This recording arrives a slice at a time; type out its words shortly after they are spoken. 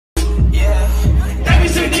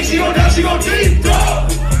she gon' down, she gon' deep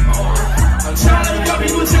dog. I'm trying to got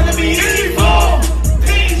people telling me evil.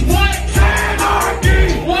 Things what? Anarchy.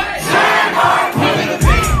 What?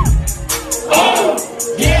 Anarchy. Oh,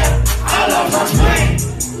 yeah, I love my spring.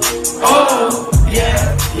 Oh,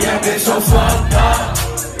 yeah, bitch, so fucked up.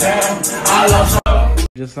 Damn, I love so.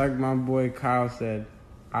 Just like my boy Kyle said,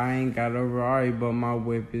 I ain't got a Ferrari, but my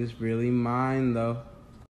whip is really mine though.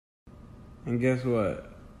 And guess what?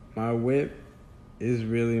 My whip is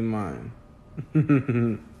really mine.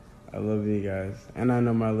 I love you guys. And I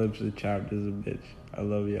know my lips are chapped as a bitch. I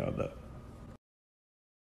love y'all though.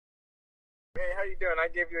 Hey, how you doing? I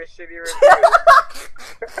gave you a shitty review.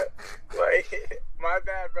 Like, my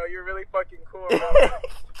bad, bro. You're really fucking cool, bro.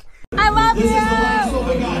 I love you!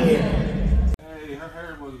 Hey, her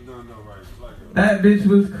hair wasn't done though right. Like That bitch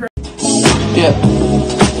was crazy. Yeah,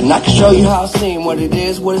 and I can show you how I seen what it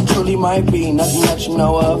is, what it truly might be. Nothing that you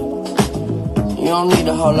know of. You don't need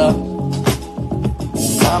to hold up.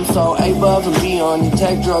 I'm so above and beyond. You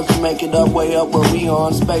take drugs to make it up, way up where we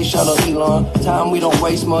on. Space shuttle Elon. Time we don't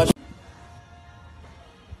waste much.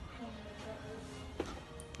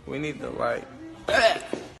 We need the light.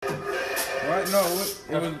 What? No,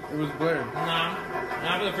 it was blurred. Nah,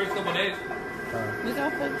 not for the first couple days. Look how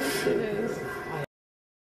fucked this shit is.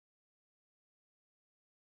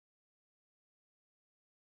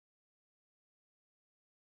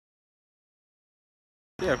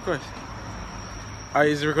 Yeah, of course. Are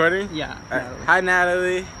you recording? Yeah. Hi,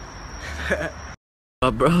 Natalie.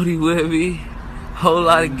 Brody with me. Whole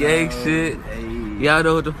lot of gang shit. Y'all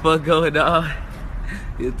know what the fuck going on.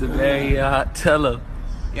 It's the Marriott. Tell them.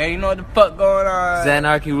 Yeah, you know what the fuck going on?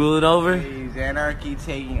 Xanarchy ruling over? Hey, Xanarchy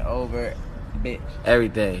taking over, bitch.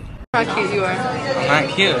 Everything. How cute you are. I'm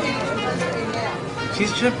not cute.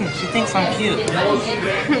 She's tripping. She thinks I'm cute.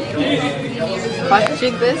 Why should you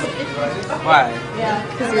drink this? Why?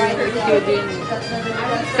 Because you're cute, dude.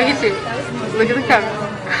 Look at you. Look at the camera.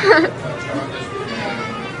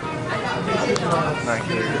 Not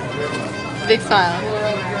cute. Big smile.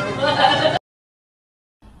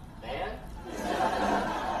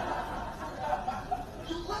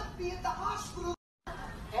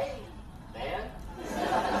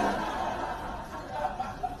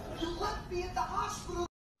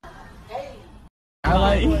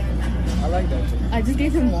 I like that shit. I just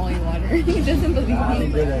gave him Wally water. He doesn't believe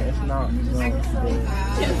me. It's not.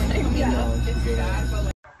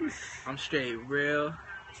 I'm straight real.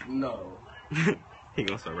 No. He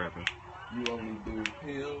gonna start rapping. You only do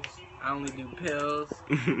pills. I only do pills.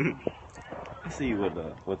 I see you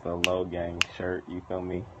with a low gang shirt, you feel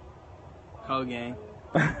me? Whole gang.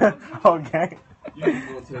 Whole gang? You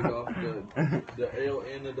just gonna take off the L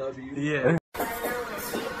and the W? Yeah.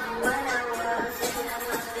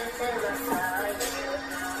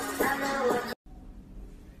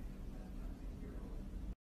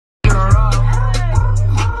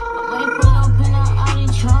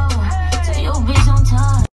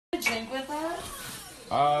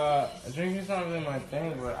 Drinking something my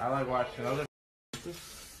thing, but I like watching other. What the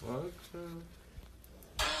fuck?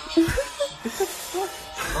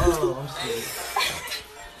 Oh, I'm stupid.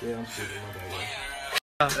 Yeah, I'm stupid.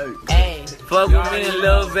 My bad. Hey, fuck with me and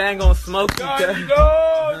Lil Xan gon' smoke you, No,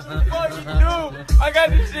 what the fuck you do? I got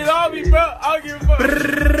this shit on me, bro. I don't give a fuck. Look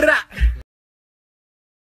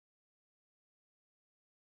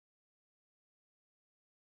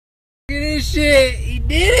at this shit. He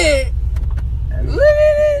did it. Look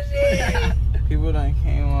at this shit. People done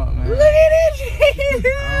came up, man. Look at this shit.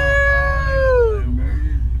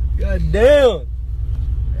 God damn.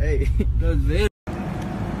 Hey, That's it.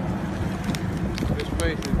 this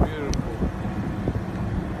place is beautiful.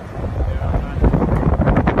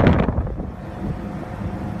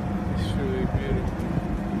 It's truly beautiful.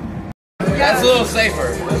 That's a little safer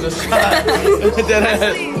than the shot.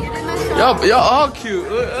 Y'all all cute.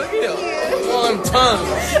 Look at y'all. All them tongues.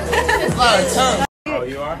 A lot of tongues. Oh,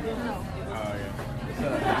 you are?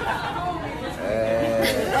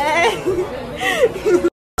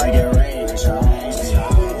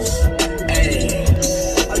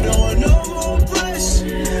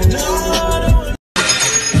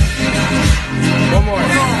 One more.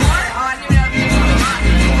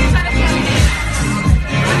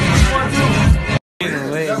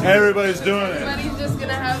 everybody's doing it. But he's just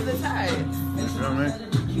gonna have the tie. You know what I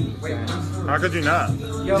mean? How could you not?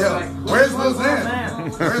 Yo, where's Lil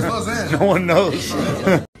Xan? Where's Lil Xan? No one knows.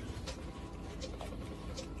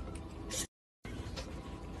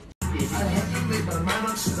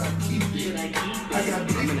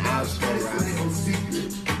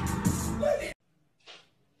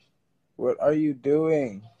 What are you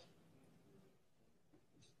doing?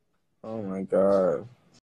 Oh my god.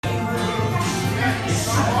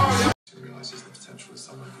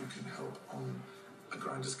 someone who can help on a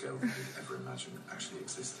grander scale than you'd ever imagine actually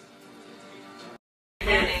existed.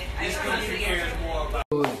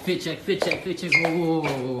 Fit check.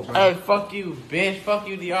 Whoa. Hey, fuck you, bitch. Fuck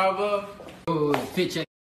you, Diablo. Fit check.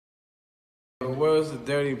 The world's a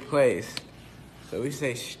dirty place. So we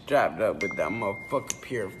stay strapped up with that motherfucking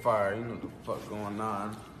purifier. You know what the fuck going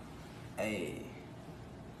on. Hey.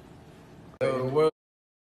 The world.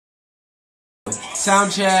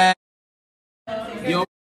 Sound check. Yo.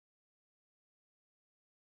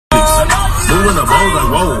 Moving the bowl like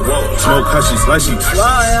whoa. Smoke hushy slushy. We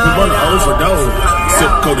want to overdose.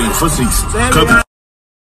 Sip codeine pussies.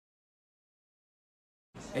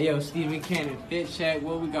 Hey yo, Stephen Cannon, fit check.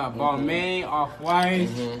 What we got? Balmain, Off-White.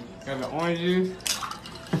 Got the oranges.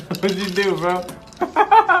 What'd you do, bro?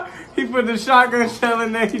 He put the shotgun shell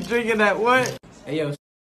in there. He drinking that what? Hey yo.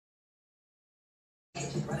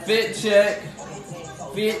 Fit check.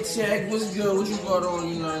 What's good? What you got on?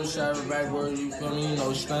 You know, shiver backwards. You feel me? You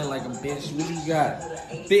know, stunning like a bitch. What you got?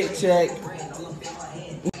 Fit check.